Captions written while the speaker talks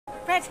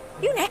Fred,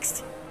 you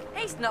next.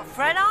 He's not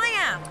Fred, I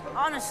am.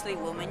 Honestly,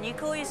 woman, you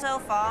call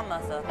yourself our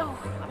mother. Oh,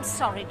 I'm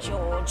sorry,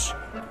 George.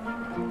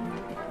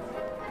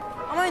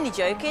 I'm only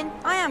joking.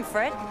 I am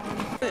Fred.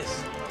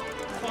 This.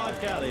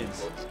 5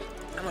 galleons.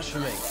 How much for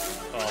me?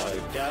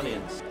 5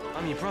 galleons.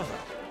 I'm your brother.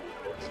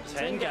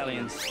 10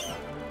 galleons.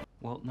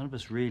 Well, none of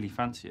us really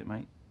fancy it,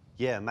 mate.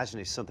 Yeah,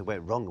 imagine if something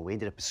went wrong and we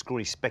ended up a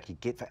scrawny, specky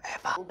git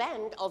forever.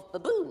 Band of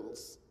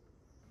baboons.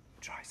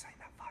 Try saying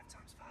that 5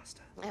 times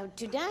faster. Now,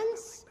 to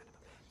dance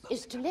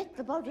is to let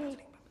the body...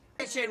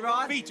 Kitchen,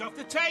 right? Feet off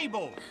the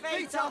table.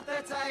 Feet off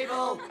the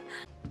table.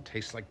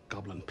 Tastes like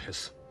goblin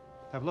piss.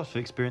 Have lots of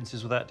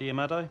experiences with that, do you,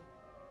 Maddo?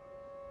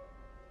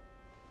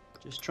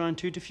 Just trying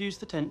to diffuse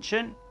the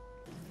tension.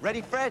 Ready,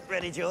 Fred?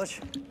 Ready,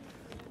 George?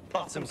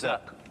 Bottoms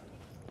up.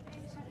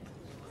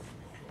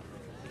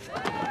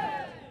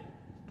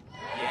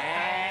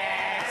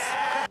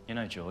 Yes! You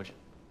know, George,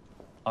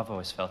 I've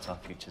always felt our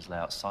futures lay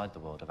outside the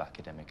world of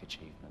academic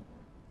achievement.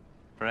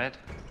 Fred,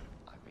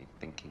 I've been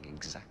thinking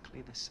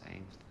exactly the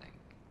same thing.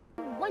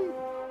 1,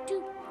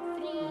 2,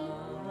 3...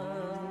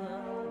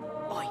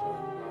 Boy.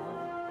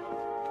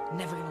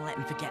 Never gonna let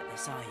him forget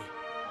this, are you?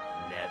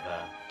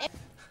 Never.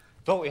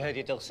 Thought we heard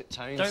your dulcet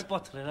tones. Don't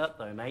bottle it up,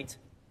 though, mate.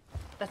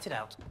 Let it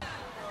out.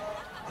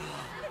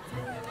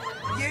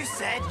 You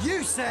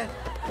said!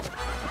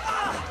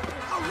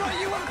 I'll write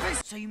you one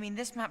piece! So you mean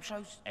this map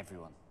shows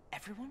Everyone.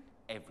 everyone?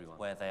 Everyone.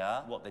 Where they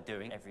are? What they're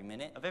doing Every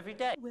minute? of every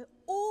day. We're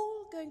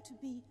all going to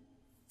be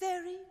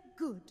very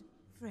good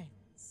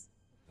friends.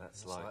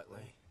 That's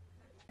likely.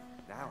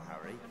 Now,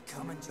 Harry,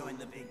 come and join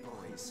the big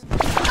boys.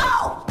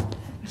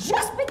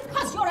 Just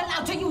because you're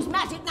allowed to use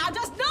magic now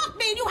does not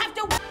mean you have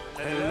to...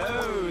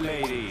 Hello,